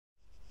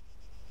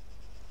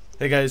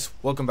Hey guys,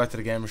 welcome back to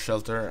the Gamer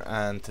Shelter,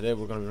 and today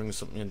we're going to bring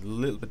something a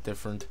little bit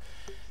different.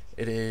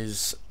 It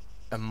is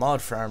a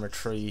mod for Arma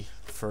 3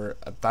 for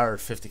a Barrett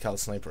 50 cal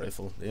sniper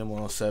rifle, the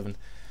M107.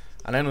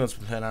 And anyone that's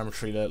been playing Arma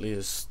 3 lately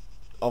is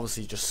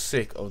obviously just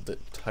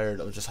tired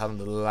of just having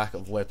the lack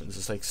of weapons.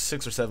 It's like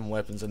 6 or 7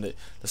 weapons, and the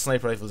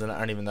sniper rifles in it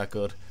aren't even that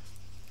good.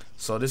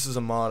 So this is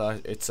a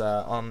mod. It's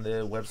on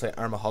the website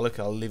Arma.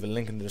 I'll leave a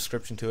link in the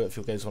description to it if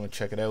you guys want to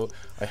check it out.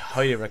 I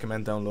highly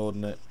recommend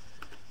downloading it.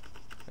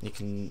 You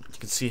can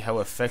see how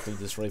effective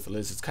this rifle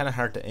is. It's kind of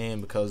hard to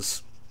aim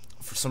because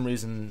for some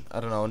reason, I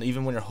don't know, and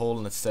even when you're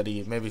holding it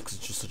steady, maybe because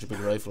it's just such a big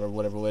rifle or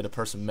whatever way the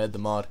person made the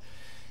mod,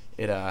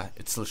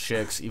 it still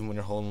shakes even when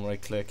you're holding right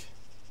click.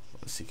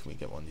 Let's see, can we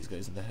get one of these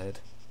guys in the head?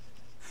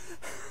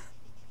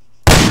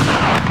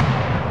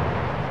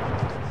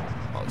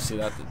 Oh, see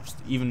that? Just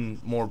even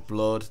more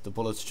blood. The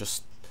bullets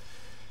just,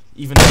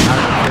 even the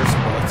armor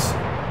piercing bullets.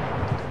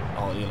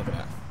 Oh, yeah, look at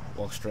that.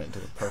 Walk straight into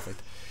it.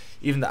 Perfect.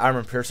 Even the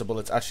armor piercer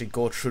bullets actually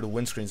go through the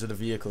windscreens of the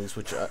vehicles,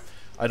 which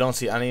I don't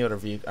see any other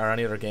vehicle or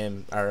any other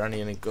game or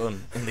any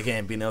gun in the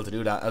game being able to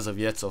do that as of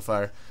yet so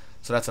far.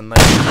 So that's a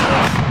nice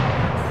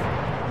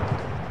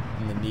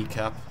in the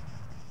kneecap.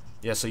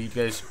 Yeah, so you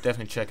guys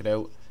definitely check it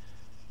out.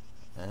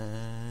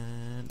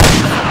 And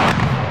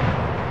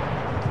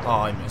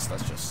oh, I missed.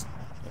 That's just,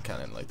 I can't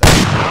end like that.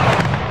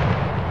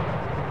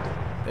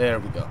 There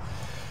we go.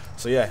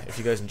 So yeah, if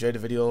you guys enjoyed the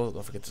video,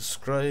 don't forget to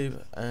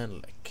subscribe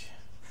and like.